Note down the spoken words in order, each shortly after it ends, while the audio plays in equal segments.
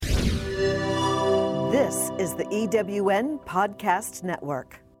This is the EWN Podcast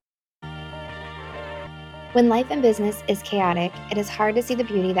Network. When life and business is chaotic, it is hard to see the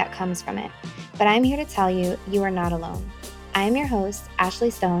beauty that comes from it. But I'm here to tell you, you are not alone. I am your host, Ashley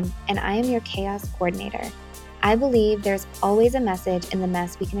Stone, and I am your chaos coordinator. I believe there's always a message in the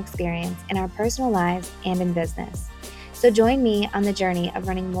mess we can experience in our personal lives and in business. So join me on the journey of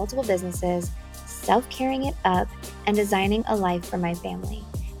running multiple businesses, self-carrying it up, and designing a life for my family.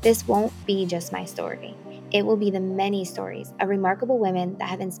 This won't be just my story. It will be the many stories of remarkable women that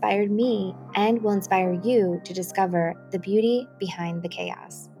have inspired me and will inspire you to discover the beauty behind the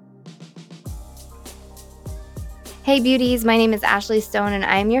chaos. Hey beauties, my name is Ashley Stone and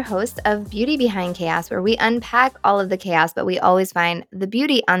I am your host of Beauty Behind Chaos, where we unpack all of the chaos, but we always find the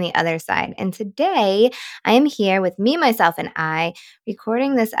beauty on the other side. And today I am here with me, myself, and I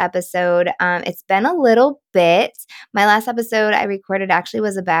recording this episode. It's been a little bit. My last episode I recorded actually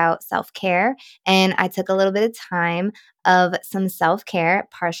was about self-care, and I took a little bit of time of some self-care,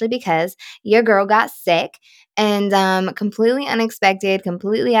 partially because your girl got sick. And completely unexpected,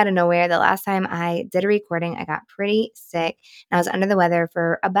 completely out of nowhere. The last time I did a recording, I got pretty sick and I was under the weather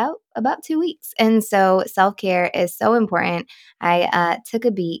for about 2 weeks. And so self-care is so important. I took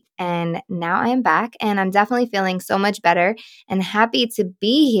a beat and now I am back and I'm definitely feeling so much better and happy to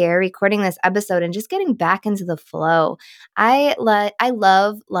be here recording this episode and just getting back into the flow. I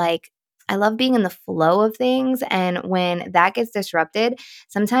love being in the flow of things. And when that gets disrupted,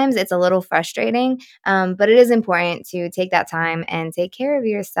 sometimes it's a little frustrating, but it is important to take that time and take care of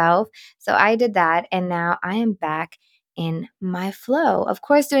yourself. So I did that. And now I am back in my flow. Of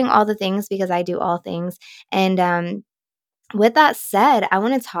course, doing all the things because I do all things. And with that said, I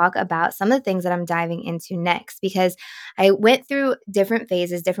want to talk about some of the things that I'm diving into next because I went through different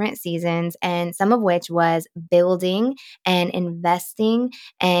phases, different seasons, and some of which was building and investing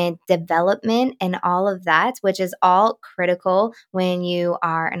and development and all of that, which is all critical when you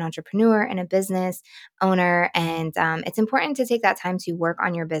are an entrepreneur and a business owner. And it's important to take that time to work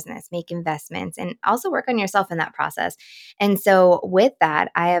on your business, make investments, and also work on yourself in that process. And so with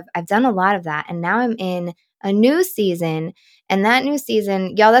that, I've done a lot of that, and now I'm in a new season. And that new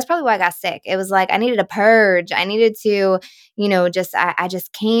season, y'all, that's probably why I got sick. It was like I needed a purge. I needed to, I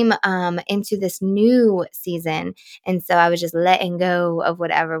just came into this new season. And so I was just letting go of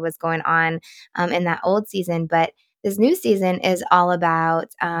whatever was going on in that old season. But this new season is all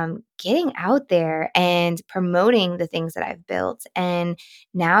about getting out there and promoting the things that I've built. And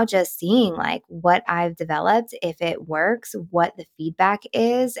now just seeing like what I've developed, if it works, what the feedback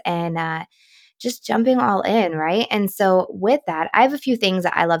is, and just jumping all in, right? And so with that, I have a few things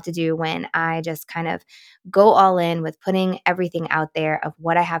that I love to do when I just kind of go all in with putting everything out there of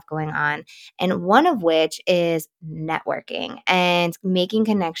what I have going on. And one of which is networking and making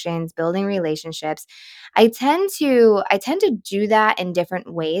connections, building relationships. I tend to do that in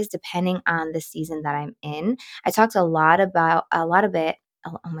different ways depending on the season that I'm in. I talked a lot about a lot of it.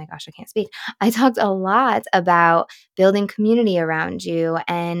 Oh my gosh, I can't speak. I talked a lot about building community around you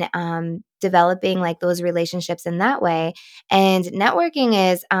and developing like those relationships in that way. And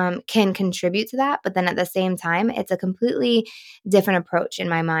networking is can contribute to that, but then at the same time, it's a completely different approach in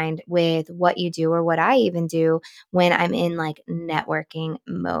my mind with what you do or what I even do when I'm in like networking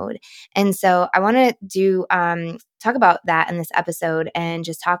mode. And so I want to do talk about that in this episode and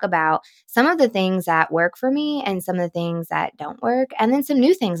just talk about some of the things that work for me and some of the things that don't work, and then some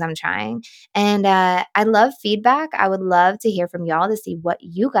new things I'm trying. And I love feedback. I would love to hear from y'all to see what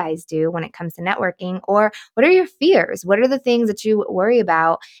you guys do when it comes to networking, or what are your fears? What are the things that you worry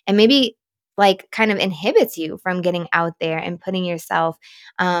about and maybe like kind of inhibits you from getting out there and putting yourself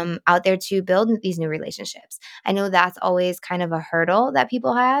out there to build these new relationships? I know that's always kind of a hurdle that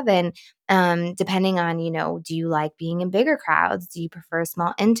people have. And depending on, do you like being in bigger crowds? Do you prefer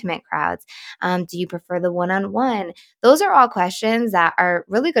small, intimate crowds? Do you prefer the one-on-one? Those are all questions that are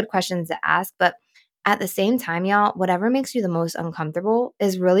really good questions to ask. But at the same time, y'all, whatever makes you the most uncomfortable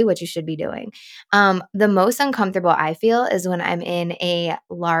is really what you should be doing. The most uncomfortable I feel is when I'm in a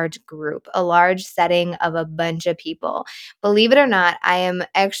large group, a large setting of a bunch of people. Believe it or not, I am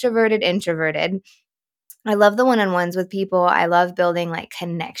extroverted, introverted. I love the one-on-ones with people. I love building like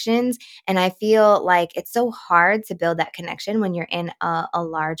connections. And I feel like it's so hard to build that connection when you're in a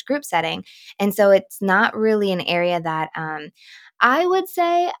large group setting. And so it's not really an area that I would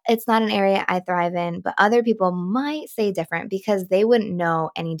say it's not an area I thrive in, but other people might say different because they wouldn't know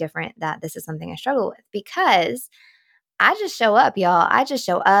any different that this is something I struggle with, because I just show up, y'all. I just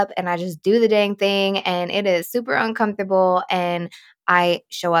show up and I just do the dang thing, and it is super uncomfortable, and I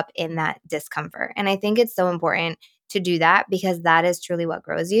show up in that discomfort. And I think it's so important to do that, because that is truly what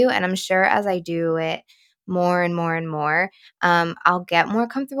grows you. And I'm sure as I do it more and more and more, I'll get more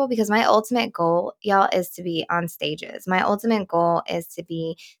comfortable, because my ultimate goal, y'all, is to be on stages. My ultimate goal is to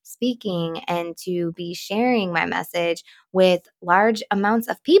be speaking and to be sharing my message with large amounts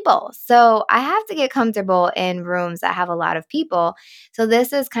of people. So I have to get comfortable in rooms that have a lot of people. So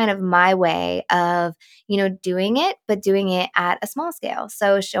this is kind of my way of, doing it, but doing it at a small scale.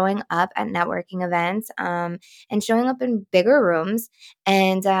 So showing up at networking events, and showing up in bigger rooms,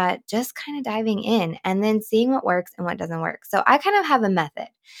 and just kind of diving in and then seeing what works and what doesn't work. So I kind of have a method.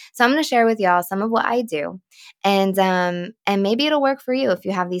 So I'm going to share with y'all some of what I do, and maybe it'll work for you if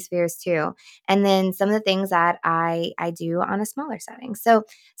you have these fears too. And then some of the things that I do on a smaller setting. So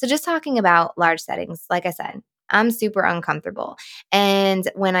just talking about large settings, like I said, I'm super uncomfortable. And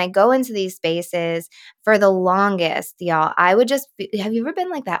when I go into these spaces, for the longest, y'all, I would just have you ever been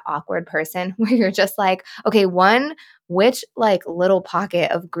like that awkward person where you're just like, okay, which like little pocket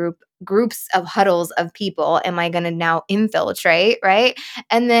of groups of huddles of people am I going to now infiltrate, right?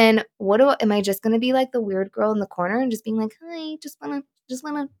 And then am I just going to be like the weird girl in the corner and just being like, "Hi, just want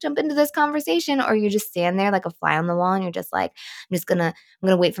to jump into this conversation," or you just stand there like a fly on the wall and you're just like, I'm going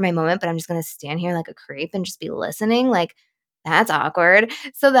to wait for my moment, but I'm just going to stand here like a creep and just be listening. Like, that's awkward.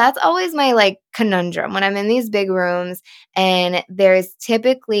 So that's always my like conundrum when I'm in these big rooms, and there's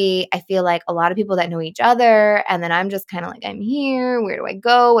typically, I feel like, a lot of people that know each other, and then I'm just kind of like, I'm here, where do I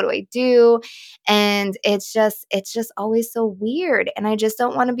go? What do I do? And it's just always so weird, and I just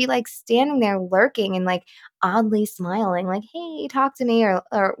don't want to be like standing there lurking and like oddly smiling like, "Hey, talk to me,"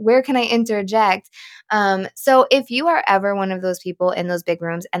 or "Where can I interject?" So if you are ever one of those people in those big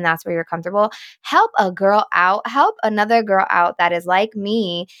rooms and that's where you're comfortable, help a girl out, help another girl out that is like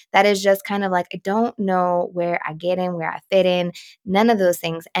me, that is just kind of like, I don't know where I get in, where I fit in, none of those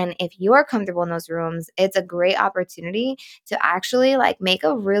things. And if you're comfortable in those rooms, it's a great opportunity to actually like make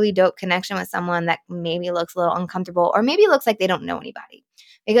a really dope connection with someone that maybe looks a little uncomfortable, or maybe looks like they don't know anybody,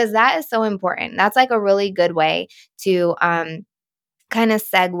 because that is so important. That's like a really good way to kind of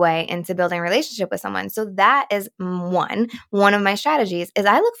segue into building a relationship with someone. So that is one of my strategies is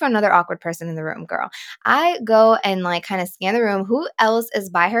I look for another awkward person in the room, girl. I go and like kind of scan the room, who else is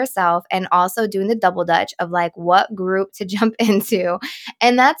by herself, and also doing the double dutch of like what group to jump into.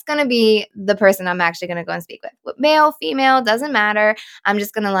 And that's going to be the person I'm actually going to go and speak with. Male, female, doesn't matter. I'm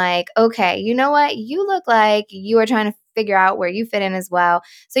just going to like, okay, you know what? You look like you are trying to figure out where you fit in as well.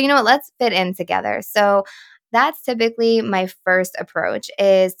 So you know what? Let's fit in together. So that's typically my first approach,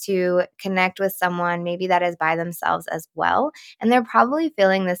 is to connect with someone maybe that is by themselves as well. And they're probably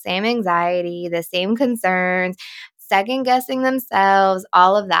feeling the same anxiety, the same concerns, second guessing themselves,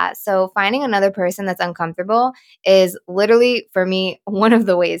 all of that. So finding another person that's uncomfortable is literally, for me, one of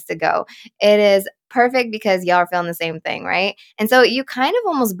the ways to go. It is perfect because y'all are feeling the same thing, right? And so you kind of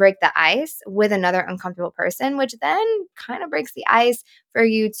almost break the ice with another uncomfortable person, which then kind of breaks the ice for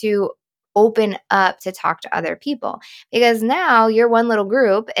you to open up to talk to other people, because now your one little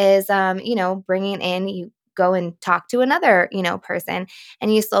group is bringing in, you go and talk to another person,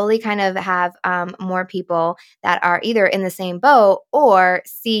 and you slowly kind of have more people that are either in the same boat, or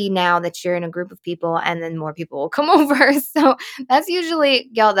see now that you're in a group of people, and then more people will come over. So that's usually,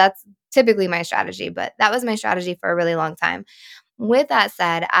 y'all, that's typically my strategy, but that was my strategy for a really long time. With that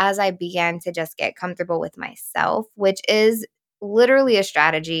said, as I began to just get comfortable with myself, which is literally a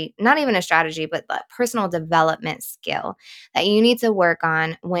strategy, not even a strategy, but a personal development skill that you need to work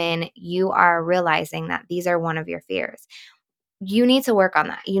on when you are realizing that these are one of your fears. You need to work on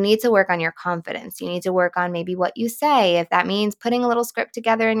that. You need to work on your confidence. You need to work on maybe what you say. If that means putting a little script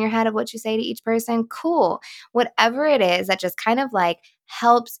together in your head of what you say to each person, cool. Whatever it is that just kind of like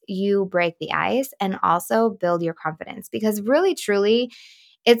helps you break the ice and also build your confidence. Because really, truly,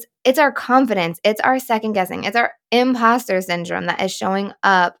 it's our confidence, it's our second guessing, it's our imposter syndrome that is showing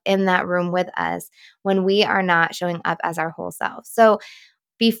up in that room with us when we are not showing up as our whole self. So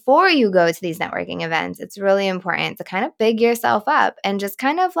before you go to these networking events, it's really important to kind of big yourself up and just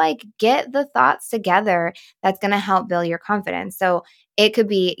kind of like get the thoughts together that's going to help build your confidence. So it could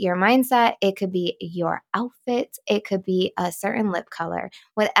be your mindset, it could be your outfit, it could be a certain lip color.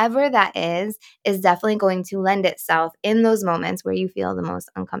 Whatever that is definitely going to lend itself in those moments where you feel the most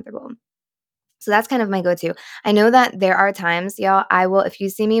uncomfortable. So that's kind of my go-to. I know that there are times, y'all, if you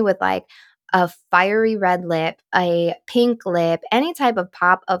see me with like a fiery red lip, a pink lip, any type of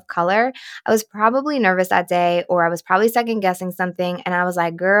pop of color, I was probably nervous that day, or I was probably second guessing something. And I was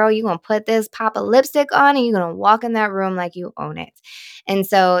like, girl, you're going to put this pop of lipstick on and you're going to walk in that room like you own it. And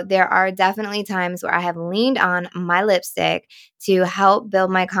so there are definitely times where I have leaned on my lipstick to help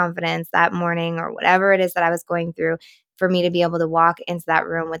build my confidence that morning or whatever it is that I was going through for me to be able to walk into that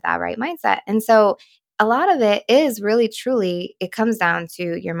room with that right mindset. And so a lot of it is really truly, it comes down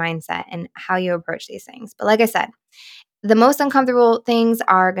to your mindset and how you approach these things. But like I said, the most uncomfortable things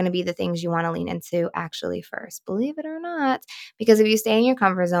are going to be the things you want to lean into actually first, believe it or not. Because if you stay in your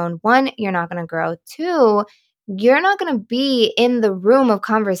comfort zone, one, you're not going to grow. Two, you're not going to be in the room of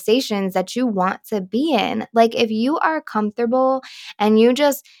conversations that you want to be in. Like if you are comfortable and you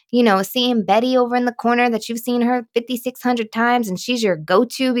just, seeing Betty over in the corner that you've seen her 5,600 times and she's your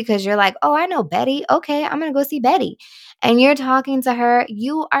go-to because you're like, oh, I know Betty. Okay, I'm going to go see Betty. And you're talking to her,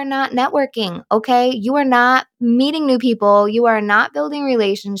 you are not networking, okay? You are not meeting new people. You are not building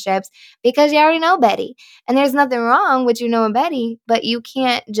relationships because you already know Betty. And there's nothing wrong with you knowing Betty, but you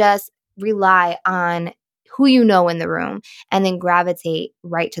can't just rely on who you know in the room and then gravitate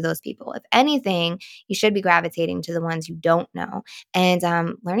right to those people. If anything, you should be gravitating to the ones you don't know and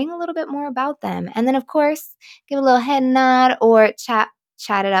learning a little bit more about them. And then, of course, give a little head nod or chat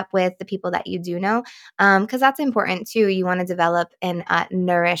it up with the people that you do know, because that's important too. You want to develop and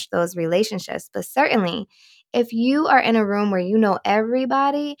nourish those relationships. But certainly, if you are in a room where you know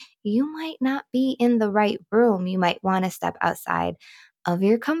everybody, you might not be in the right room. You might want to step outside of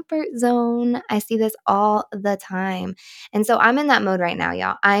your comfort zone. I see this all the time. And so I'm in that mode right now,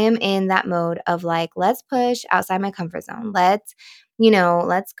 y'all. I am in that mode of like, let's push outside my comfort zone.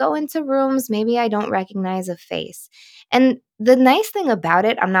 Let's go into rooms maybe I don't recognize a face. And the nice thing about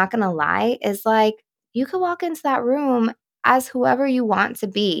it, I'm not going to lie, is like you could walk into that room as whoever you want to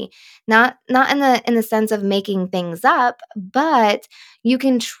be. Not in the sense of making things up, but you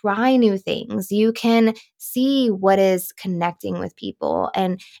can try new things. You can see what is connecting with people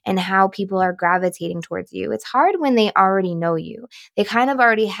and how people are gravitating towards you. It's hard when they already know you. They kind of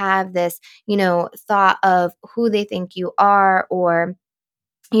already have this, thought of who they think you are, or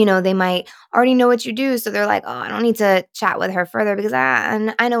they might already know what you do. So they're like, oh, I don't need to chat with her further because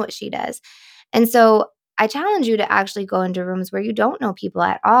I know what she does. And so I challenge you to actually go into rooms where you don't know people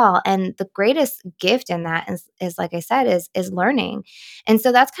at all. And the greatest gift in that is like I said, is learning. And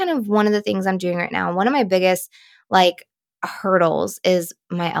so that's kind of one of the things I'm doing right now. One of my biggest like hurdles is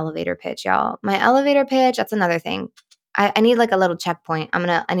my elevator pitch, y'all. My elevator pitch, that's another thing. I need like a little checkpoint.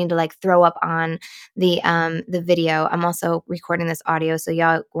 I need to like throw up on the video. I'm also recording this audio, so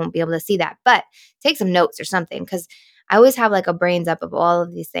y'all won't be able to see that. But take some notes or something, because I always have like a brains up of all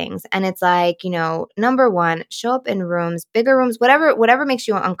of these things. And it's like, number one, show up in rooms, bigger rooms, whatever makes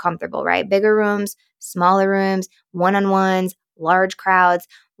you uncomfortable, right? Bigger rooms, smaller rooms, one-on-ones, large crowds.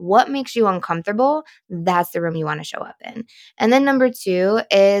 What makes you uncomfortable? That's the room you want to show up in. And then number two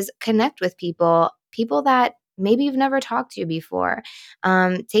is connect with people that maybe you've never talked to before.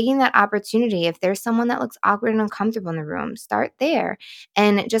 Taking that opportunity, if there's someone that looks awkward and uncomfortable in the room, start there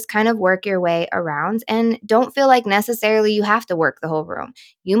and just kind of work your way around. And don't feel like necessarily you have to work the whole room.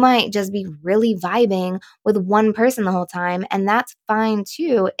 You might just be really vibing with one person the whole time. And that's fine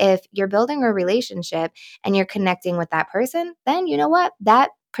too. If you're building a relationship and you're connecting with that person, then you know what?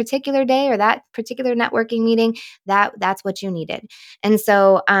 That particular day or that particular networking meeting, that's what you needed. And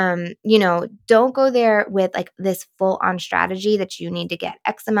so don't go there with like this full on strategy that you need to get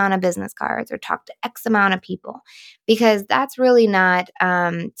X amount of business cards or talk to X amount of people, because that's really not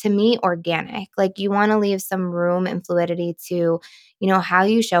to me organic. Like you want to leave some room and fluidity to how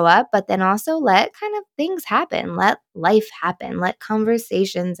you show up, but then also let kind of things happen, let life happen, let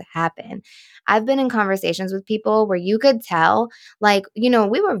conversations happen. I've been in conversations with people where you could tell, like, we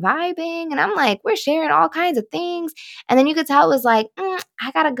were vibing and I'm like, we're sharing all kinds of things. And then you could tell it was like,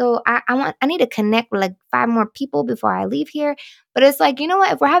 I gotta go. I need to connect with like 5 more people before I leave here. But it's like, you know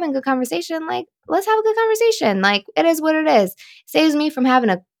what? If we're having a good conversation, like, let's have a good conversation. Like, it is what it is. Saves me from having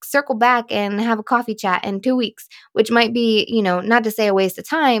to circle back and have a coffee chat in 2 weeks, which might be, not to say a waste of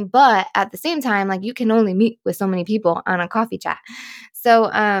time, but at the same time, like you can only meet with so many people on a coffee chat. So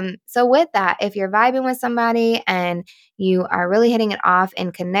with that, if you're vibing with somebody and you are really hitting it off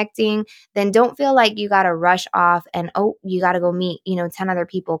and connecting, then don't feel like you got to rush off and, you got to go meet, 10 other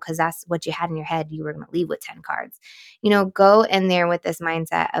people because that's what you had in your head. You were going to leave with 10 cards. Go in there with this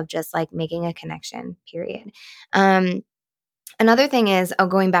mindset of just like making a connection, period. Another thing is,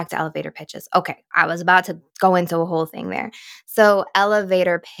 going back to elevator pitches. Okay, I was about to go into a whole thing there. So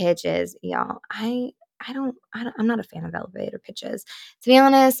elevator pitches, y'all, I'm not a fan of elevator pitches. To be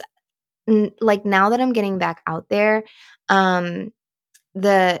honest, like now that I'm getting back out there, um,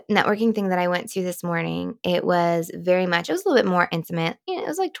 the networking thing that I went to this morning, it was very much it was a little bit more intimate. It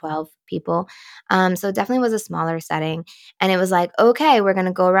was like 12 people. So it definitely was a smaller setting. And it was like, okay, we're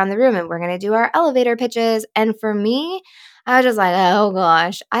gonna go around the room and we're gonna do our elevator pitches. And for me, I was just like, oh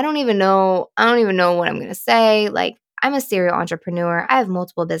gosh, I don't even know what I'm gonna say. Like, I'm a serial entrepreneur. I have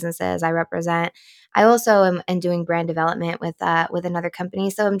multiple businesses I represent. I also am doing brand development with another company.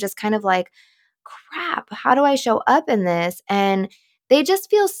 So I'm just kind of like, crap, how do I show up in this? And they just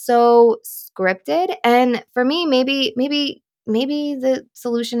feel so scripted. And for me, maybe the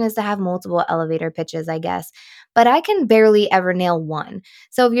solution is to have multiple elevator pitches, I guess. But I can barely ever nail one.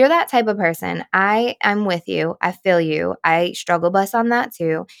 So if you're that type of person, I'm with you. I feel you. I struggle bus on that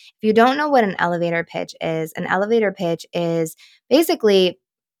too. If you don't know what an elevator pitch is basically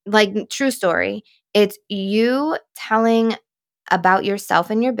like true story. It's you telling about yourself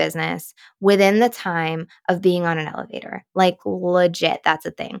and your business within the time of being on an elevator. Like legit, that's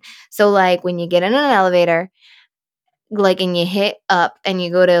a thing. So like when you get in an elevator, like and you hit up and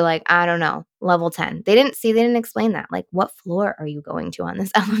you go to like, I don't know, level 10. They didn't explain that. Like what floor are you going to on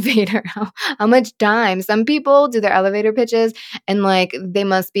this elevator? How much time? Some people do their elevator pitches and like they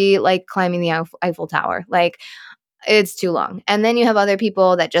must be like climbing the Eiffel Tower. Like it's too long. And then you have other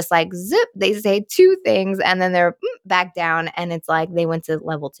people that just like zip, they say two things and then they're back down and it's like they went to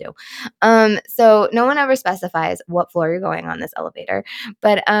level 2. So no one ever specifies what floor you're going on this elevator.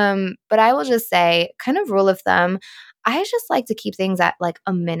 But I will just say kind of rule of thumb, I just like to keep things at like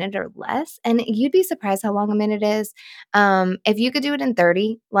a minute or less. And you'd be surprised how long a minute is. If you could do it in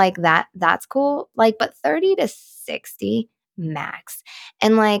 30, like that's cool. Like, but 30 to 60 max.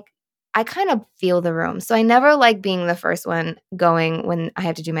 And like I kind of feel the room. So I never like being the first one going when I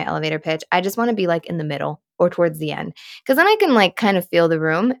have to do my elevator pitch. I just want to be like in the middle or towards the end because then I can like kind of feel the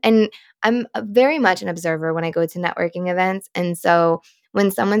room. And I'm very much an observer when I go to networking events. And so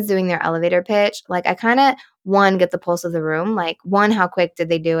when someone's doing their elevator pitch, like I kind of one get the pulse of the room. Like one, how quick did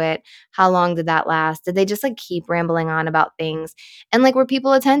they do it? How long did that last? Did they just like keep rambling on about things? And like were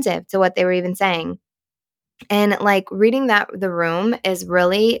people attentive to what they were even saying? And like reading that the room is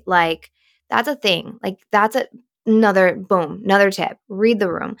really like that's a thing. Like that's another boom, another tip. Read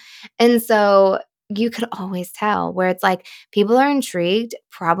the room. And so you could always tell where it's like people are intrigued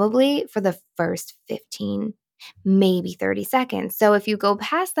probably for the first 15 maybe 30 seconds. So if you go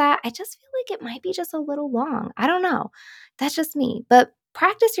past that, I just feel like it might be just a little long. I don't know. That's just me. But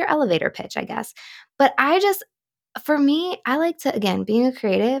practice your elevator pitch, I guess. But I just for me, I like to, again, being a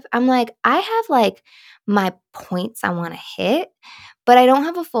creative, I'm like, I have like my points I want to hit, but I don't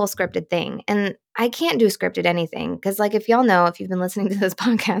have a full scripted thing. And I can't do scripted anything because, like, if y'all know, if you've been listening to this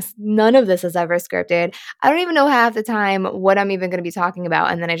podcast, none of this is ever scripted. I don't even know half the time what I'm even going to be talking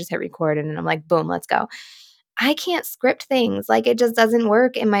about. And then I just hit record and I'm like, boom, let's go. I can't script things. Like it just doesn't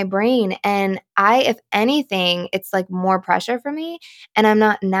work in my brain. And if anything, it's like more pressure for me and I'm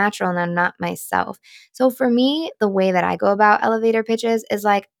not natural and I'm not myself. So for me, the way that I go about elevator pitches is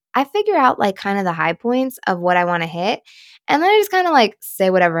like, I figure out like kind of the high points of what I want to hit. And then I just kind of like say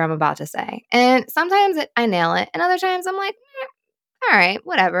whatever I'm about to say. And sometimes I nail it. And other times I'm like, all right,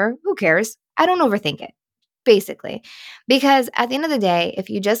 whatever. Who cares? I don't overthink it, basically. Because at the end of the day, if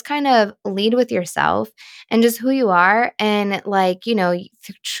you just kind of lead with yourself and just who you are and like,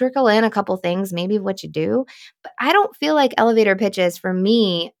 trickle in a couple things, maybe of what you do. But I don't feel like elevator pitches for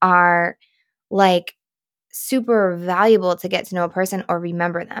me are like super valuable to get to know a person or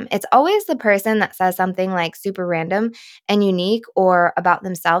remember them. It's always the person that says something like super random and unique or about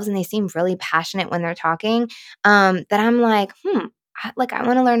themselves and they seem really passionate when they're talking, that I'm like, I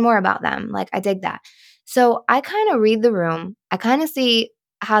want to learn more about them. Like I dig that. So I kind of read the room. I kind of see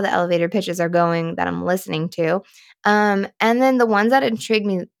how the elevator pitches are going that I'm listening to. And then the ones that intrigue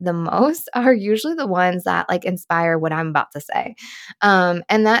me the most are usually the ones that like inspire what I'm about to say. And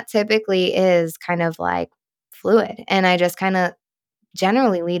that typically is kind of like fluid and I just kind of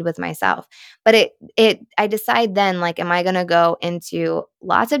generally lead with myself. But I decide then like am I going to go into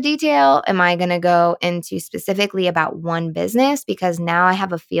lots of detail? Am I going to go into specifically about one business because now I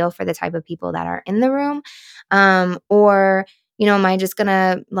have a feel for the type of people that are in the room? Or am I just going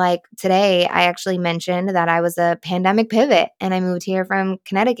to like today I actually mentioned that I was a pandemic pivot and I moved here from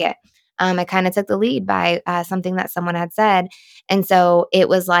Connecticut. I kind of took the lead by something that someone had said. And so it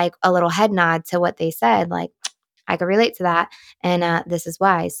was like a little head nod to what they said, like, I could relate to that. And this is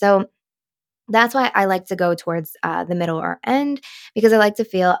why. So That's why I like to go towards the middle or end, because I like to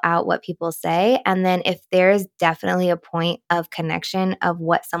feel out what people say. And then if there's definitely a point of connection of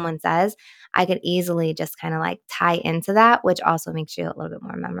what someone says, I could easily just kind of like tie into that, which also makes you a little bit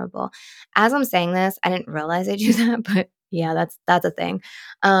more memorable. As I'm saying this, I didn't realize I do that, but yeah, that's a thing.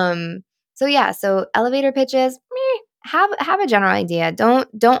 So yeah, so elevator pitches, have a general idea. Don't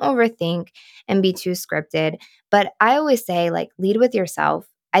overthink and be too scripted. But I always say, like, lead with yourself.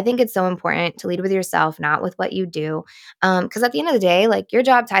 I think it's so important to lead with yourself, not with what you do. Because at the end of the day, like, your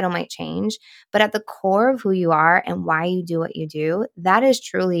job title might change, but at the core of who you are and why you do what you do, that is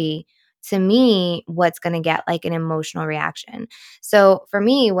truly, to me, what's going to get like an emotional reaction. So for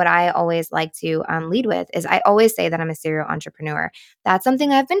me, what I always like to lead with is I always say that I'm a serial entrepreneur. That's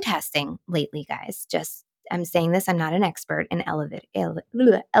something I've been testing lately, guys. Just I'm saying this, I'm not an expert in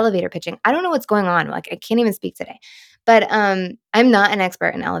elevator pitching. I don't know what's going on. Like, I can't even speak today. But I'm not an expert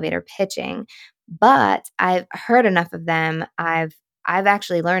in elevator pitching, but I've heard enough of them. I've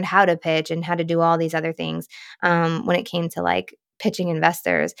actually learned how to pitch and how to do all these other things when it came to like pitching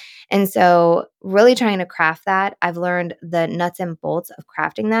investors. And so really trying to craft that, I've learned the nuts and bolts of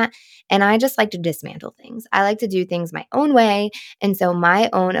crafting that. And I just like to dismantle things. I like to do things my own way. And so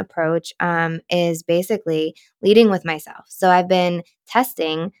my own approach is basically leading with myself. So I've been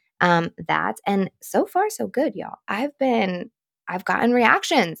testing that. And so far, so good, y'all. I've gotten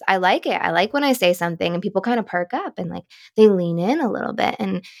reactions. I like it. I like when I say something and people kind of perk up and like they lean in a little bit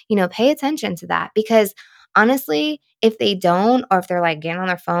and, pay attention to that, because honestly, if they don't, or if they're like getting on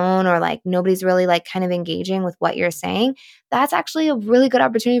their phone or like nobody's really like kind of engaging with what you're saying, that's actually a really good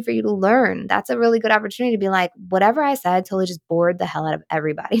opportunity for you to learn. That's a really good opportunity to be like, whatever I said totally just bored the hell out of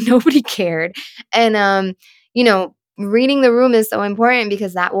everybody. Nobody cared. And, reading the room is so important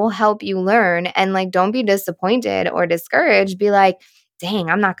because that will help you learn. And like, don't be disappointed or discouraged. Be like,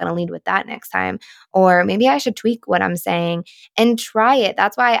 dang, I'm not going to lead with that next time. Or maybe I should tweak what I'm saying and try it.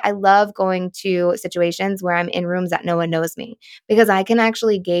 That's why I love going to situations where I'm in rooms that no one knows me, because I can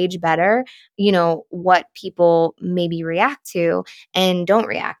actually gauge better, what people maybe react to and don't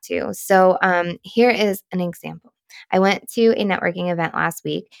react to. So here is an example. I went to a networking event last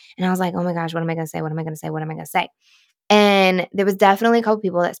week and I was like, oh my gosh, what am I going to say? What am I going to say? What am I going to say? And there was definitely a couple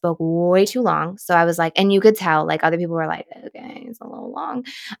people that spoke way too long. So I was like, and you could tell, like, other people were like, okay, it's a little long.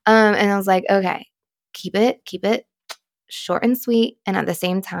 And I was like, okay, keep it short and sweet. And at the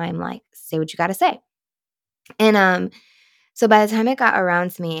same time, like, say what you got to say. And so by the time it got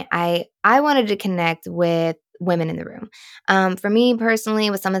around to me, I wanted to connect with women in the room. For me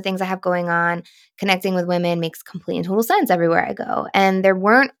personally, with some of the things I have going on, connecting with women makes complete and total sense everywhere I go. And there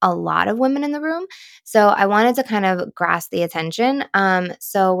weren't a lot of women in the room. So I wanted to kind of grasp the attention.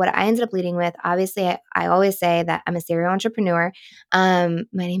 So what I ended up leading with, obviously, I always say that I'm a serial entrepreneur. My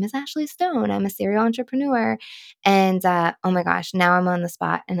name is Ashley Stone. I'm a serial entrepreneur. And oh my gosh, now I'm on the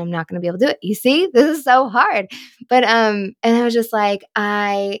spot and I'm not going to be able to do it. You see, this is so hard. But and I was just like,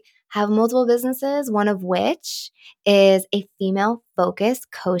 I have multiple businesses, one of which is a female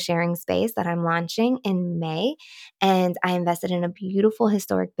focused co-sharing space that I'm launching in May. And I invested in a beautiful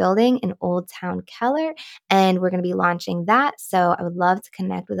historic building in Old Town Keller, and we're going to be launching that. So I would love to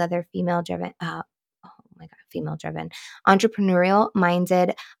connect with other female driven oh my God, female driven, entrepreneurial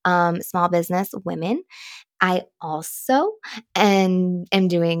minded small business women. I also am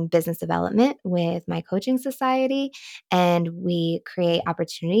doing business development with my coaching society, and we create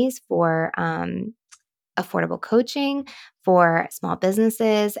opportunities for affordable coaching for small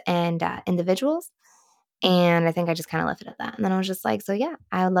businesses and individuals. And I think I just kind of left it at that. And then I was just like, so yeah,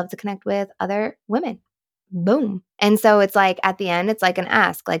 I would love to connect with other women. Boom. And so it's like at the end, it's like an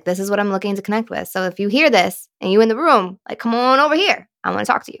ask, like, this is what I'm looking to connect with. So if you hear this and you in the room, like, come on over here. I want to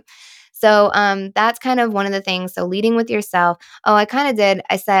talk to you. So that's kind of one of the things. So leading with yourself. Oh, I kind of did.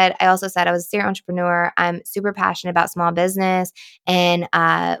 I also said I was a serial entrepreneur. I'm super passionate about small business and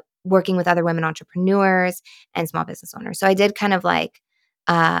working with other women entrepreneurs and small business owners. So I did kind of like,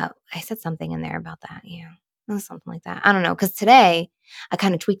 I said something in there about that. Yeah, it was something like that. I don't know. Because today I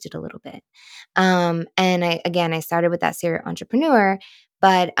kind of tweaked it a little bit. And I started with that serial entrepreneur,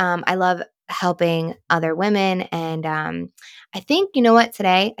 but I love helping other women. And I think, you know what,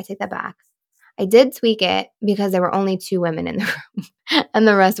 today I take that back. I did tweak it because there were only 2 women in the room and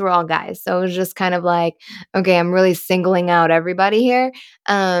the rest were all guys. So it was just kind of like, okay, I'm really singling out everybody here.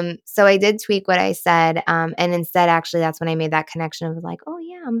 So I did tweak what I said. And instead, actually, that's when I made that connection of like, oh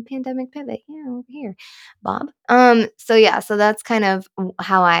yeah, I'm a pandemic pivot. Yeah, over here, Bob. So yeah, so that's kind of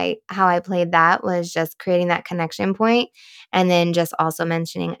how I played that, was just creating that connection point. And then just also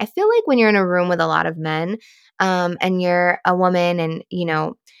mentioning, I feel like when you're in a room with a lot of men, and you're a woman and,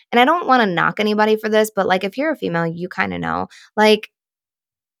 and I don't want to knock anybody for this, but like if you're a female, you kind of know, like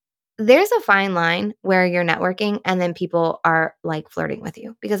there's a fine line where you're networking and then people are like flirting with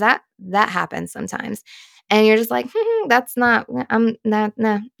you because that happens sometimes. And you're just like, that's not I'm not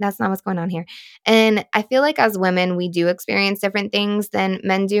nah, that's not what's going on here. And I feel like as women, we do experience different things than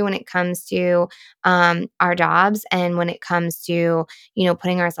men do when it comes to our jobs and when it comes to,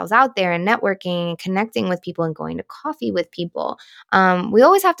 putting ourselves out there and networking and connecting with people and going to coffee with people. We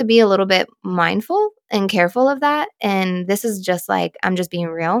always have to be a little bit mindful and careful of that. And this is just like, I'm just being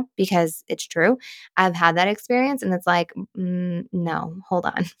real because it's true. I've had that experience and it's like, no, hold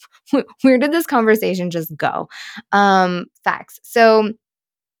on. Where did this conversation just go? Facts. So,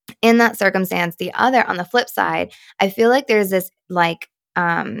 in that circumstance, on the flip side, I feel like there's this like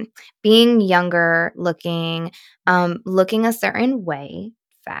being younger looking a certain way,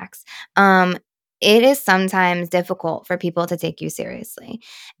 facts. It is sometimes difficult for people to take you seriously.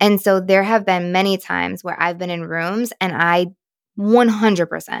 And so there have been many times where I've been in rooms and I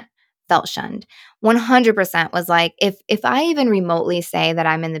 100% felt shunned. 100% was like, if I even remotely say that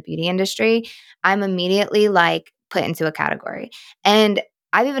I'm in the beauty industry, I'm immediately like put into a category. And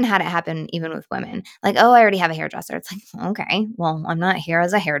I've even had it happen even with women. Like, oh, I already have a hairdresser. It's like, okay, well, I'm not here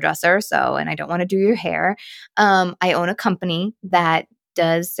as a hairdresser, and I don't want to do your hair. I own a company that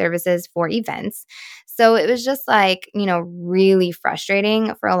does services for events. So it was just like, really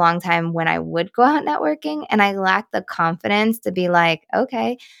frustrating for a long time when I would go out networking and I lacked the confidence to be like,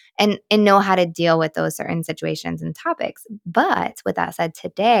 okay, and know how to deal with those certain situations and topics. But with that said,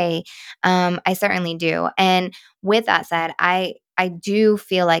 today, I certainly do. And with that said, I do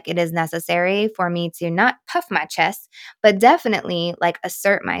feel like it is necessary for me to not puff my chest, but definitely like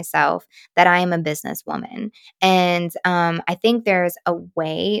assert myself that I am a businesswoman. And I think there's a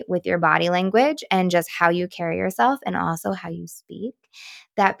way with your body language and just how you carry yourself and also how you speak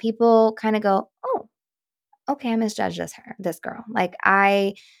that people kind of go, oh, okay, I misjudged this girl. Like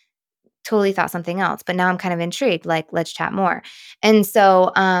I totally thought something else, but now I'm kind of intrigued. Like, let's chat more. And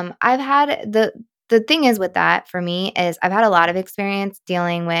so I've had the thing is with that for me is I've had a lot of experience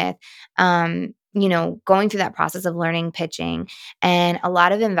dealing with going through that process of learning pitching. And a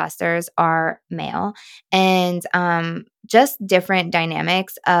lot of investors are male and just different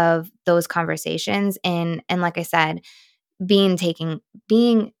dynamics of those conversations and like I said, being taken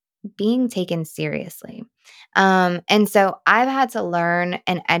being being taken seriously. And so I've had to learn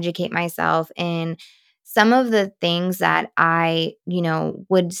and educate myself in some of the things that I,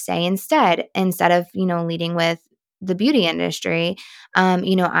 would say instead of, leading with the beauty industry. I'm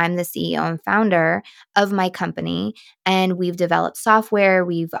the CEO and founder of my company, and we've developed software.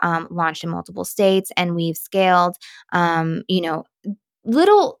 We've launched in multiple states, and we've scaled.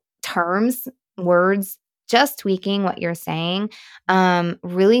 Little terms, words, just tweaking what you're saying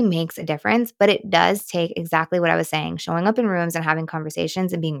really makes a difference. But it does take exactly what I was saying, showing up in rooms and having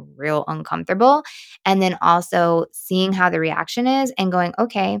conversations and being real uncomfortable. And then also seeing how the reaction is and going,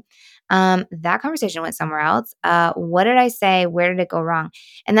 okay, that conversation went somewhere else. What did I say? Where did it go wrong?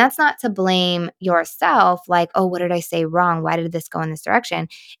 And that's not to blame yourself, like, oh, what did I say wrong? Why did this go in this direction?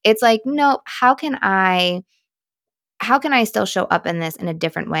 It's like, no, how can I still show up in this in a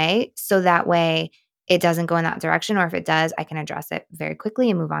different way so that way it doesn't go in that direction? Or if it does, I can address it very quickly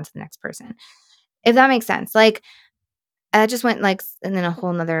and move on to the next person. If that makes sense. Like I just went like and then a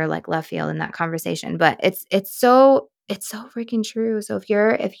whole nother like left field in that conversation. But it's so freaking true. So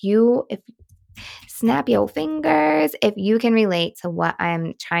if snap your fingers, if you can relate to what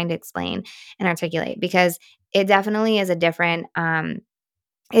I'm trying to explain and articulate, because it definitely is a different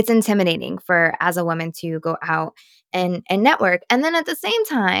it's intimidating for as a woman to go out and network. And then at the same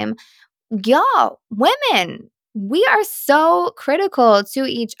time, y'all, women, we are so critical to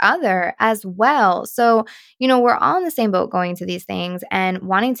each other as well. So, we're all in the same boat going to these things and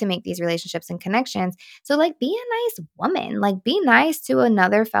wanting to make these relationships and connections. So, like, be a nice woman, like, be nice to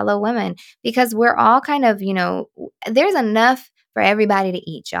another fellow woman because we're all kind of, there's enough for everybody to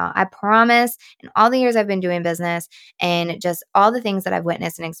eat, y'all. I promise. In all the years I've been doing business and just all the things that I've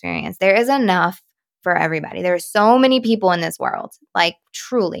witnessed and experienced, there is enough for everybody. There are so many people in this world, like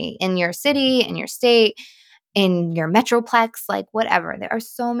truly in your city, in your state, in your metroplex, like whatever. There are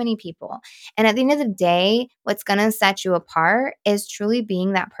so many people. And at the end of the day, what's going to set you apart is truly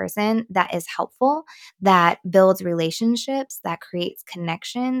being that person that is helpful, that builds relationships, that creates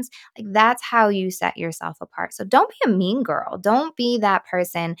connections. Like that's how you set yourself apart. So don't be a mean girl. Don't be that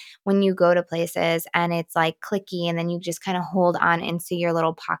person when you go to places and it's like clicky and then you just kind of hold on into your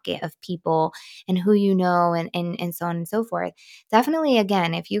little pocket of people and who you know and so on and so forth. Definitely,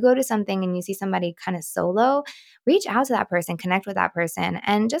 again, if you go to something and you see somebody kind of solo, reach out to that person, connect with that person,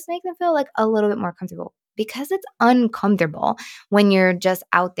 and just make them feel like a little bit more comfortable because it's uncomfortable when you're just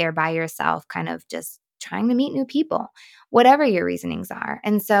out there by yourself, kind of just trying to meet new people, whatever your reasonings are.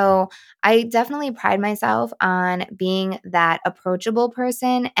 And so I definitely pride myself on being that approachable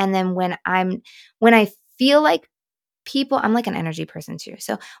person. And then when I feel like people, I'm like an energy person too.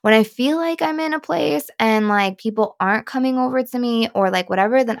 So when I feel like I'm in a place and like people aren't coming over to me or like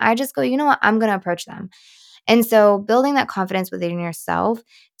whatever, then I just go, you know what? I'm going to approach them. And so building that confidence within yourself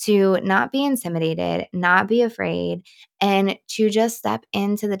to not be intimidated, not be afraid, and to just step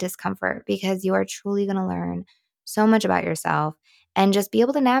into the discomfort because you are truly going to learn so much about yourself and just be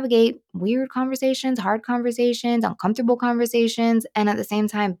able to navigate weird conversations, hard conversations, uncomfortable conversations, and at the same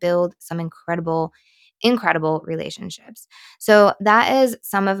time build some incredible relationships. So that is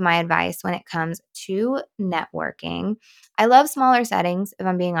some of my advice when it comes to networking. I love smaller settings, if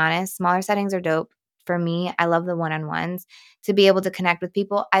I'm being honest. Smaller settings are dope. For me, I love the one-on-ones to be able to connect with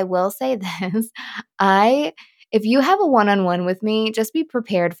people. I will say this, I if you have a one-on-one with me, just be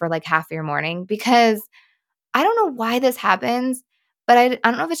prepared for like half your morning because I don't know why this happens, but I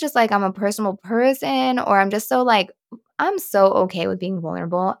don't know if it's just like I'm a personal person or I'm just so like I'm so okay with being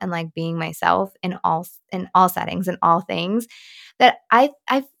vulnerable and like being myself in all settings and all things that I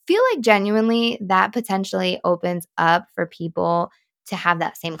feel like genuinely that potentially opens up for people to have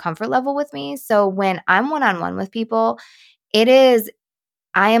that same comfort level with me. So when I'm one-on-one with people, it is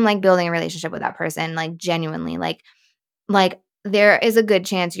I am like building a relationship with that person like genuinely like there is a good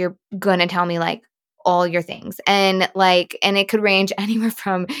chance you're gonna tell me like all your things and it could range anywhere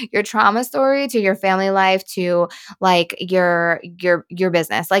from your trauma story to your family life to like your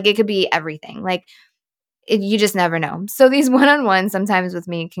business. Like it could be everything. Like you just never know. So these one-on-ones sometimes with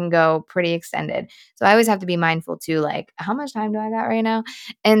me can go pretty extended. So I always have to be mindful too, like how much time do I got right now?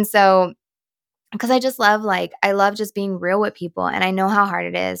 And so because I just love like I love just being real with people and I know how hard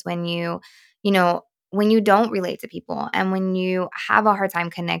it is when you know, when you don't relate to people and when you have a hard time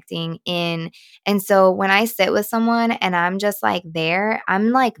connecting in. And so when I sit with someone and I'm just like there,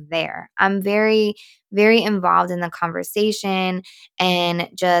 I'm like there. I'm very involved in the conversation and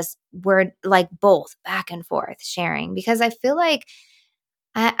just we're like both back and forth sharing because I feel like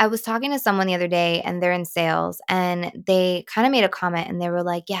I was talking to someone the other day and they're in sales and they kind of made a comment and they were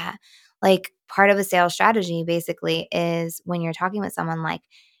like, yeah, like part of a sales strategy basically is when you're talking with someone, like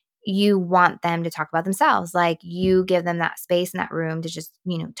you want them to talk about themselves. Like you give them that space in that room to just,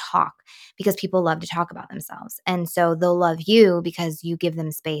 talk because people love to talk about themselves. And so they'll love you because you give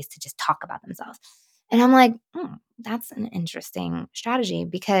them space to just talk about themselves. And I'm like, that's an interesting strategy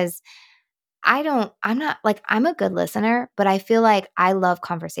because I'm not like, I'm a good listener, but I feel like I love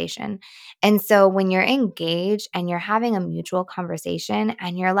conversation. And so when you're engaged and you're having a mutual conversation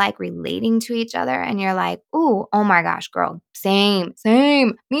and you're like relating to each other and you're like, ooh, oh my gosh, girl, same,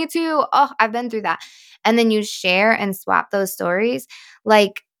 me too. Oh, I've been through that. And then you share and swap those stories.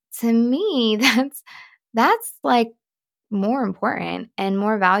 Like to me, that's like more important and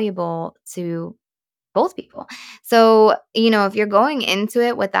more valuable to both people. So, if you're going into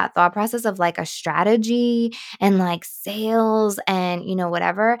it with that thought process of like a strategy and like sales and,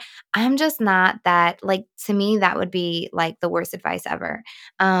 whatever, I'm just not that like to me that would be like the worst advice ever.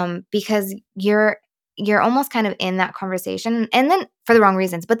 Because you're almost kind of in that conversation and then for the wrong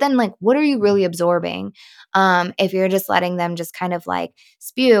reasons. But then like what are you really absorbing? If you're just letting them just kind of like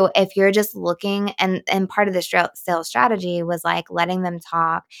spew, if you're just looking and part of the sales strategy was like letting them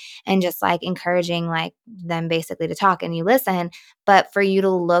talk and just like encouraging like them basically to talk and you listen, but for you to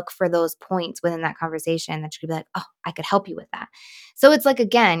look for those points within that conversation that you could be like, oh, I could help you with that. So it's like,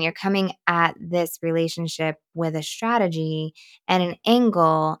 again, you're coming at this relationship with a strategy and an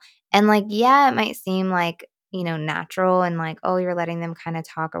angle. And like, yeah, it might seem like, natural and like, oh, you're letting them kind of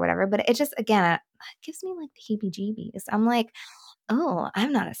talk or whatever. But it just, again, it gives me like the heebie jeebies. I'm like, oh,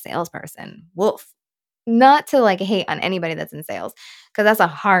 I'm not a salesperson. Wolf. Not to like hate on anybody that's in sales because that's a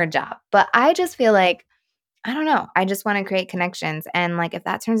hard job. But I just feel like, I don't know. I just want to create connections. And like if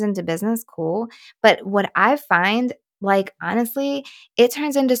that turns into business, cool. But what I find, like honestly, it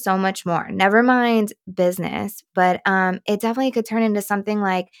turns into so much more. Never mind business, but it definitely could turn into something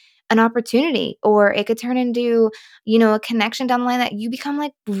like an opportunity or it could turn into, a connection down the line that you become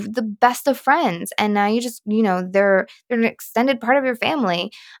like the best of friends. And now you just, they're an extended part of your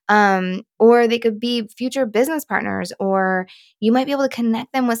family. Or they could be future business partners or you might be able to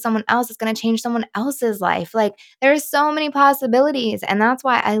connect them with someone else that's going to change someone else's life. Like there's so many possibilities. And that's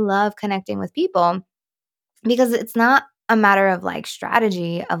why I love connecting with people because it's not a matter of like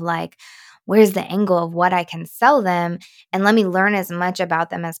strategy of like, where's the angle of what I can sell them, and let me learn as much about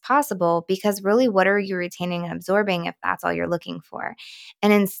them as possible, because really, what are you retaining and absorbing if that's all you're looking for?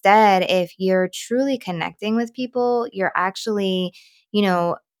 And instead, if you're truly connecting with people, you're actually, you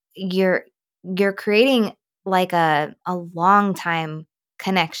know, you're you're creating like a long time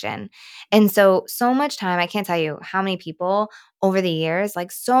connection. And so much time, I can't tell you how many people over the years,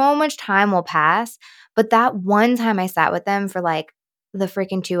 like so much time will pass, but that one time I sat with them for like the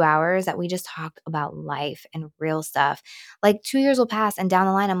freaking 2 hours that we just talked about life and real stuff. Like 2 years will pass, and down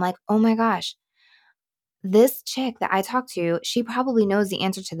the line I'm like, "Oh my gosh, this chick that I talked to, she probably knows the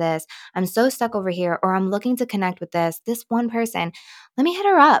answer to this. I'm so stuck over here, or I'm looking to connect with this one person. Let me hit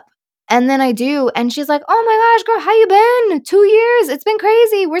her up." And then I do, and she's like, "Oh my gosh, girl, how you been? 2 years. It's been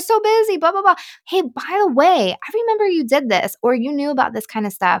crazy. We're so busy, blah blah blah. Hey, by the way, I remember you did this, or you knew about this kind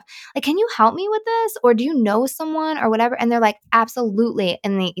of stuff. Like, can you help me with this, or do you know someone or whatever?" And they're like, "Absolutely."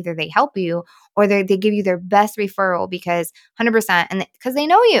 And they help you, or they give you their best referral, because 100%, and because they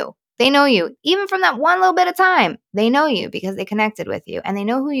know you. They know you. Even from that one little bit of time, they know you because they connected with you, and they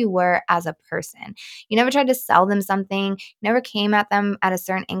know who you were as a person. You never tried to sell them something, never came at them at a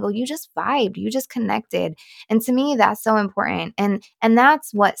certain angle. You just vibed, you just connected. And to me, that's so important. And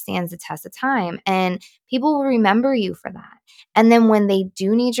that's what stands the test of time. And people will remember you for that. And then when they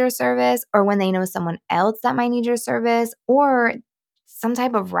do need your service, or when they know someone else that might need your service, or some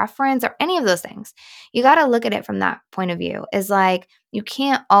type of reference, or any of those things, you got to look at it from that point of view. Is like, you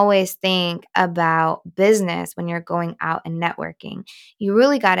can't always think about business when you're going out and networking. You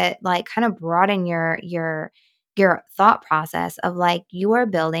really got to like kind of broaden your thought process of like, you are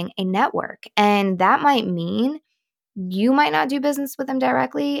building a network, and that might mean you might not do business with them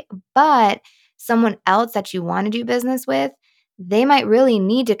directly, but someone else that you want to do business with, they might really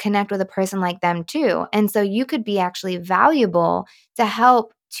need to connect with a person like them too. And so you could be actually valuable to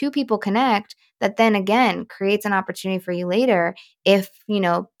help two people connect, that then again creates an opportunity for you later, if,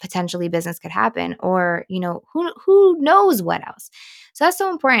 potentially business could happen, or, who knows what else. So that's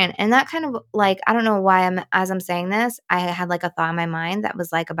so important. And that kind of like, I don't know why as I'm saying this, I had like a thought in my mind that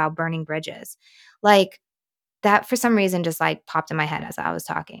was like about burning bridges. Like, that for some reason just like popped in my head as I was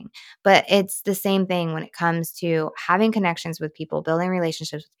talking. But it's the same thing when it comes to having connections with people, building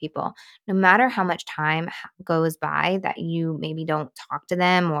relationships with people. No matter how much time goes by that you maybe don't talk to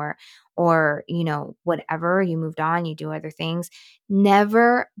them, or whatever, you moved on, you do other things,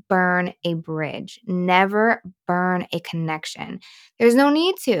 never burn a bridge. Never burn a connection. There's no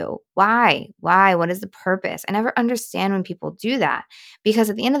need to. Why? What is the purpose? I never understand when people do that, because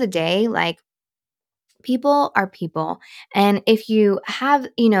at the end of the day, like, people are people. And if you have,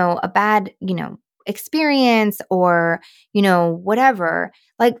 a bad, experience, or, whatever,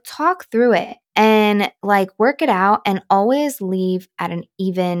 like, talk through it and like work it out, and always leave at an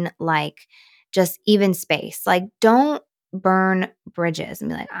even, like, just even space. Like, don't burn bridges and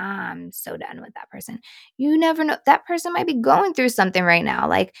be like, I'm so done with that person. You never know. That person might be going through something right now.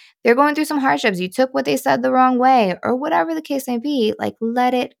 Like, they're going through some hardships. You took what they said the wrong way, or whatever the case may be. Like,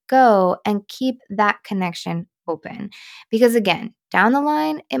 let it go and keep that connection open. Because again, down the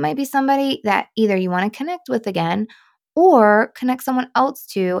line, it might be somebody that either you want to connect with again, or connect someone else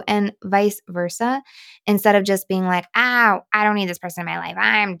to, and vice versa, instead of just being like, "Oh, I don't need this person in my life.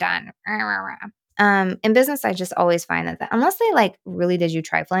 I'm done." In business, I just always find that unless they like really did you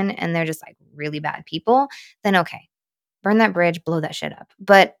trifling and they're just like really bad people, then okay, burn that bridge, blow that shit up.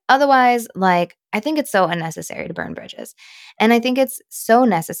 But otherwise, like, I think it's so unnecessary to burn bridges. And I think it's so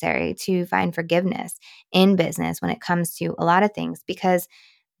necessary to find forgiveness in business when it comes to a lot of things, because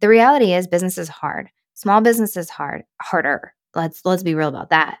the reality is business is hard. Small business is harder. Let's be real about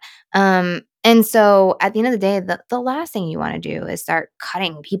that. And so at the end of the day, the last thing you want to do is start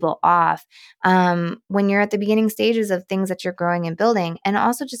cutting people off, when you're at the beginning stages of things that you're growing and building. And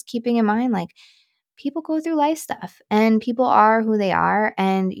also just keeping in mind, like, people go through life stuff, and people are who they are,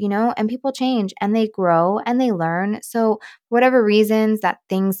 and and people change, and they grow, and they learn. So whatever reasons that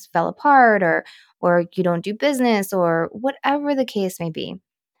things fell apart, or you don't do business, or whatever the case may be,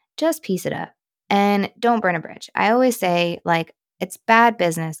 just piece it up and don't burn a bridge. I always say, like, it's bad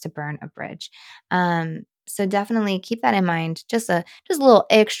business to burn a bridge. So definitely keep that in mind. Just a little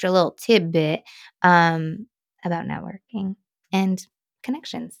extra little tidbit, about networking and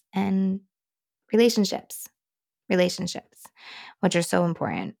connections and relationships, relationships, which are so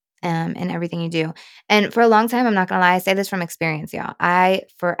important, in everything you do. And for a long time, I'm not gonna lie, I say this from experience, y'all. I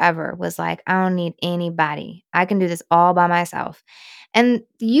forever was like, I don't need anybody. I can do this all by myself. And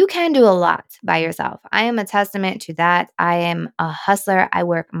you can do a lot by yourself. I am a testament to that. I am a hustler. I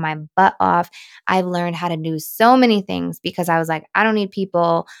work my butt off. I've learned how to do so many things because I was like, I don't need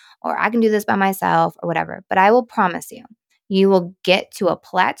people, or I can do this by myself or whatever. But I will promise you, you will get to a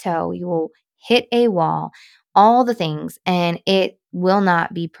plateau. You will hit a wall, all the things, and it will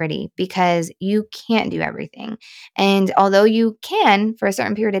not be pretty because you can't do everything. And although you can for a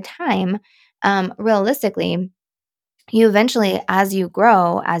certain period of time, realistically, you eventually, as you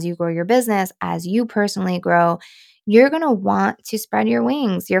grow your business, as you personally grow, you're going to want to spread your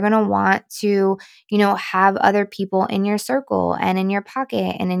wings. You're going to want to, have other people in your circle and in your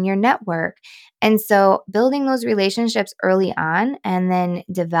pocket and in your network. And so building those relationships early on and then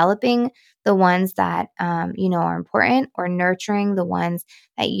developing the ones that, are important, or nurturing the ones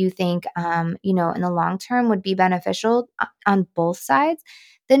that you think, in the long term would be beneficial on both sides,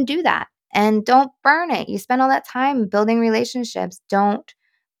 then do that. And don't burn it. You spend all that time building relationships. Don't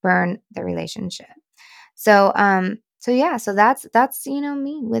burn the relationship. So that's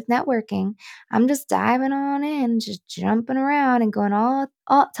me with networking. I'm just diving on in, just jumping around and going all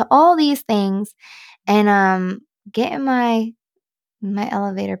to all these things, and getting my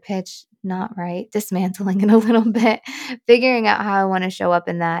elevator pitch not right, dismantling it a little bit, figuring out how I want to show up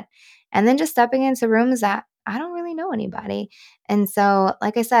in that, and then just stepping into rooms that I don't really know anybody. And so,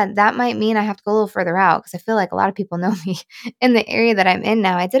 like I said, that might mean I have to go a little further out because I feel like a lot of people know me in the area that I'm in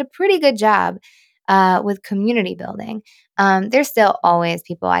now. I did a pretty good job with community building. There's still always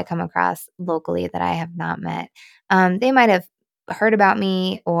people I come across locally that I have not met. They might have heard about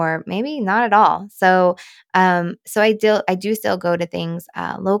me or maybe not at all. So I do still go to things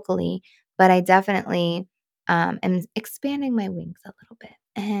locally, but I definitely am expanding my wings a little bit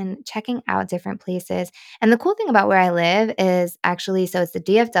and checking out different places. And the cool thing about where I live is actually, so it's the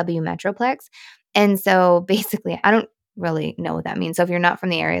DFW Metroplex. And so basically, I don't really know what that means. So if you're not from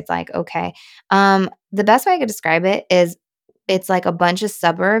the area, it's like, okay. The best way I could describe it is it's like a bunch of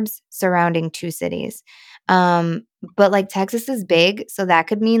suburbs surrounding two cities. But like Texas is big, so that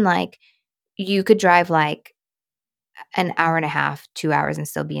could mean like you could drive like an hour and a half, 2 hours, and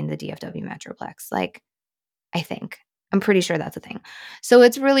still be in the DFW Metroplex. Like, I think. I'm pretty sure that's a thing. So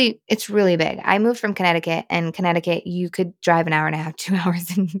it's really big. I moved from Connecticut, and Connecticut, you could drive an hour and a half, 2 hours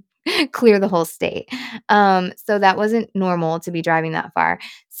and clear the whole state. So that wasn't normal to be driving that far.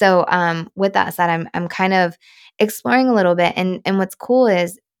 So with that said, I'm kind of exploring a little bit, and what's cool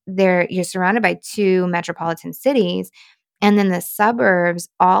is you're surrounded by two metropolitan cities, and then the suburbs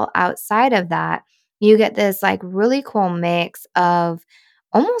all outside of that, you get this like really cool mix of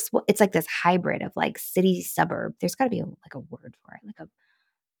almost it's like this hybrid of like city suburb. There's got to be like a word for it, like a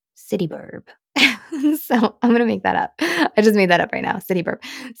city burb. So I'm gonna make that up. I just made that up right now, city burb.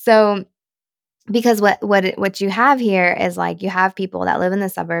 So because what you have here is like you have people that live in the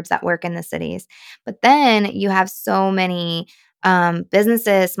suburbs that work in the cities, but then you have so many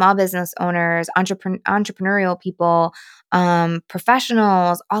businesses, small business owners, entrepreneurial people,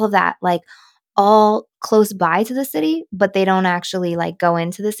 professionals, all of that, like all close by to the city, but they don't actually like go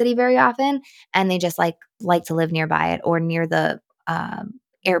into the city very often, and they just like to live nearby it or near the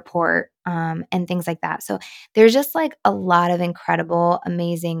airport, and things like that. So there's just like a lot of incredible,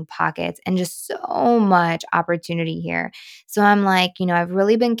 amazing pockets and just so much opportunity here. So I'm like, I've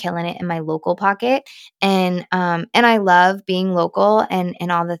really been killing it in my local pocket, and I love being local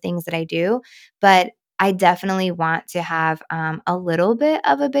and all the things that I do, but I definitely want to have a little bit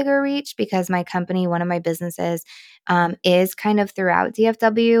of a bigger reach because my company, one of my businesses, is kind of throughout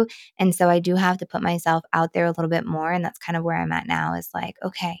DFW. And so I do have to put myself out there a little bit more. And that's kind of where I'm at now, is like,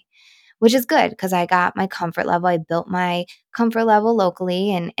 okay, which is good because I got my comfort level. I built my comfort level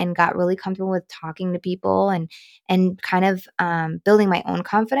locally and got really comfortable with talking to people and kind of building my own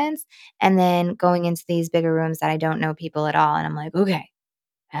confidence. And then going into these bigger rooms that I don't know people at all. And I'm like, okay,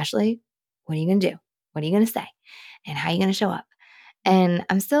 Ashley, what are you going to do? What are you going to say? And how are you going to show up? And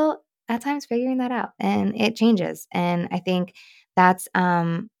I'm still at times figuring that out, and it changes. And I think that's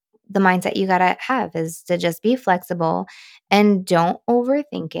the mindset you got to have, is to just be flexible and don't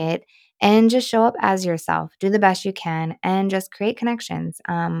overthink it, and just show up as yourself. Do the best you can and just create connections.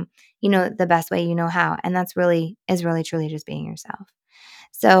 The best way you know how. And that's really truly just being yourself.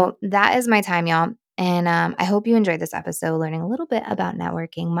 So that is my time, y'all. And I hope you enjoyed this episode, learning a little bit about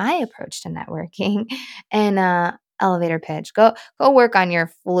networking, my approach to networking, and elevator pitch. Go work on your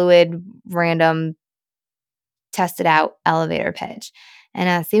fluid, random, tested out elevator pitch,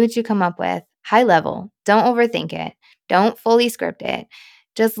 and see what you come up with. High level. Don't overthink it. Don't fully script it.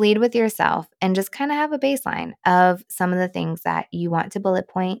 just lead with yourself and just kind of have a baseline of some of the things that you want to bullet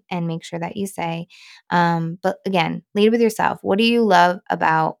point and make sure that you say. But again, lead with yourself. What do you love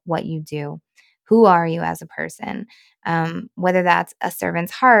about what you do? Who are you as a person? Whether that's a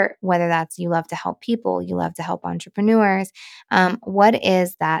servant's heart, whether that's you love to help people, you love to help entrepreneurs. What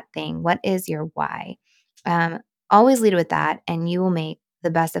is that thing? What is your why? Um, Always lead with that, and you will make the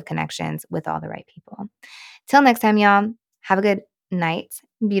best of connections with all the right people. Till next time, y'all, have a good night,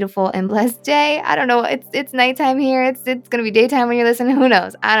 beautiful and blessed day. I don't know. It's nighttime here. It's gonna be daytime when you're listening. Who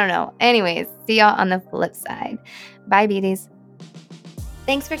knows? I don't know. Anyways, see y'all on the flip side. Bye, beauties.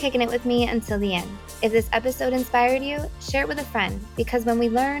 Thanks for kicking it with me until the end. If this episode inspired you, share it with a friend, because when we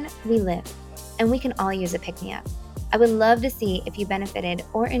learn, we live, and we can all use a pick-me-up. I would love to see if you benefited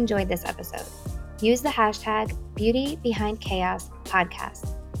or enjoyed this episode. Use the hashtag BeautyBehindChaos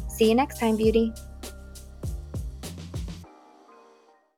podcast. See you next time, beauty.